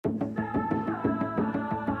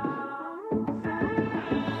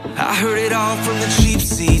I heard it all from the cheap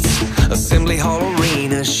seats, Assembly Hall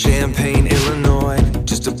Arena, Champaign, Illinois.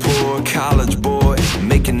 Just a poor college boy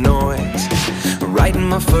making noise, writing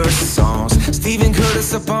my first songs. Stephen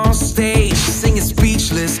Curtis up on stage, singing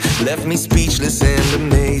Speechless, left me speechless and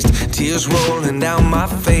amazed. Tears rolling down my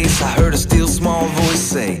face, I heard a still small voice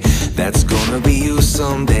say, that's gonna be you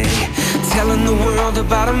someday. Telling the world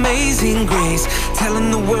about amazing grace,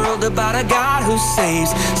 telling the world about a God who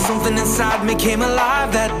saves. Something inside me came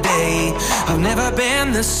alive that day, I've never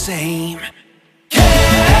been the same. Can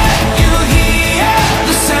you hear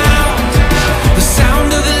the sound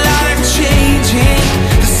of the life changing,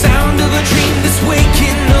 the sound of a dream that's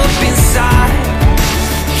waking up inside?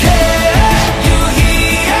 Can you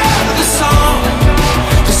hear the song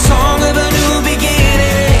of a new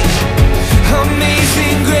beginning?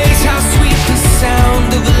 Amazing grace, how sweet the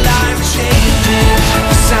sound of a life changing,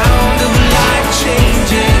 the sound of a life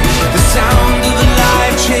changing, the sound of a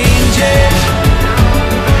life changing.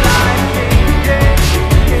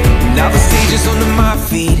 Now the stage is under my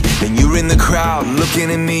feet, and you're in the crowd looking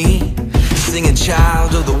at me, singing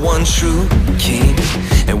Child of the One True King.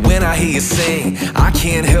 And when I hear you sing, I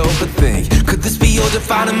can't help but think, could this be your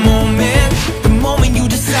defining moment? The moment you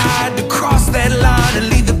decide to cross that line and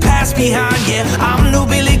leave the past behind. Yeah, I'm no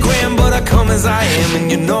Billy Graham, but I come as I am,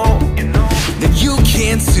 and you know that you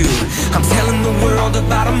can too. I'm telling the world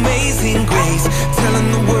about amazing grace,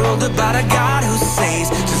 telling the world about a God who saves.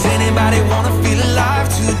 Does anybody wanna feel alive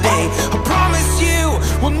today? I promise you,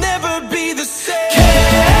 we'll never be the same. Can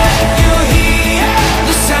you hear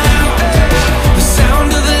the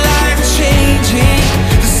sound of the life changing,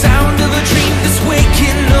 the sound of a dream that's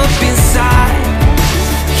waking up inside?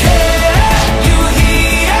 Can you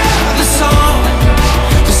hear the song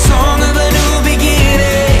of a new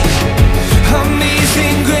beginning?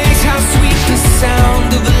 Amazing grace, how sweet the sound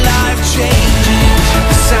of a life changing,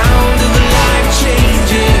 the sound of a life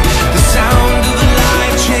changing, the sound of a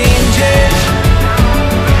life changing.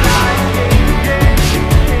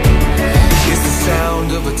 It's the sound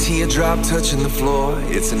of a teardrop touching the floor.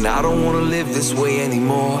 It's an I don't wanna live this way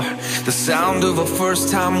anymore. The sound of a first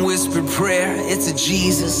time whispered prayer. It's a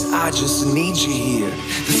Jesus, I just need you here.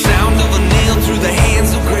 The sound of a nail through the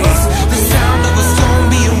hands of grace, the sound of a stone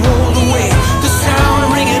being rolled away, the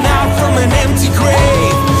sound ringing out from an empty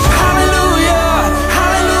grave. Hallelujah,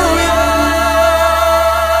 hallelujah.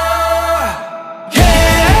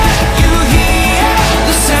 Can you hear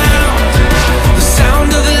the sound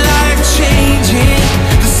of the life changing,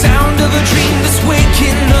 the sound of a dream that's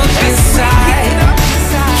waking up inside?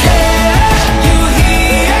 Can you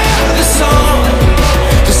hear the song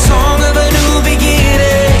of a new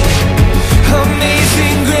beginning?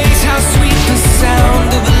 Amazing grace, how sweet the sound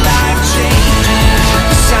of a life changing,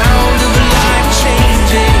 the sound of a life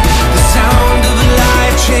changing, the sound of a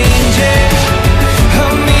life changing.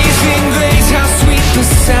 Amazing grace, how sweet the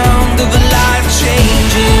sound of a life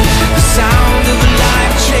changing, the sound of a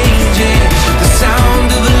life changing, the sound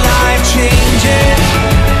of a life changing.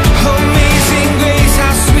 Amazing grace,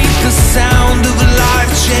 how sweet the sound of a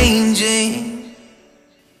life changing.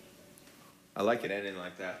 I like it ending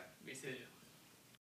like that.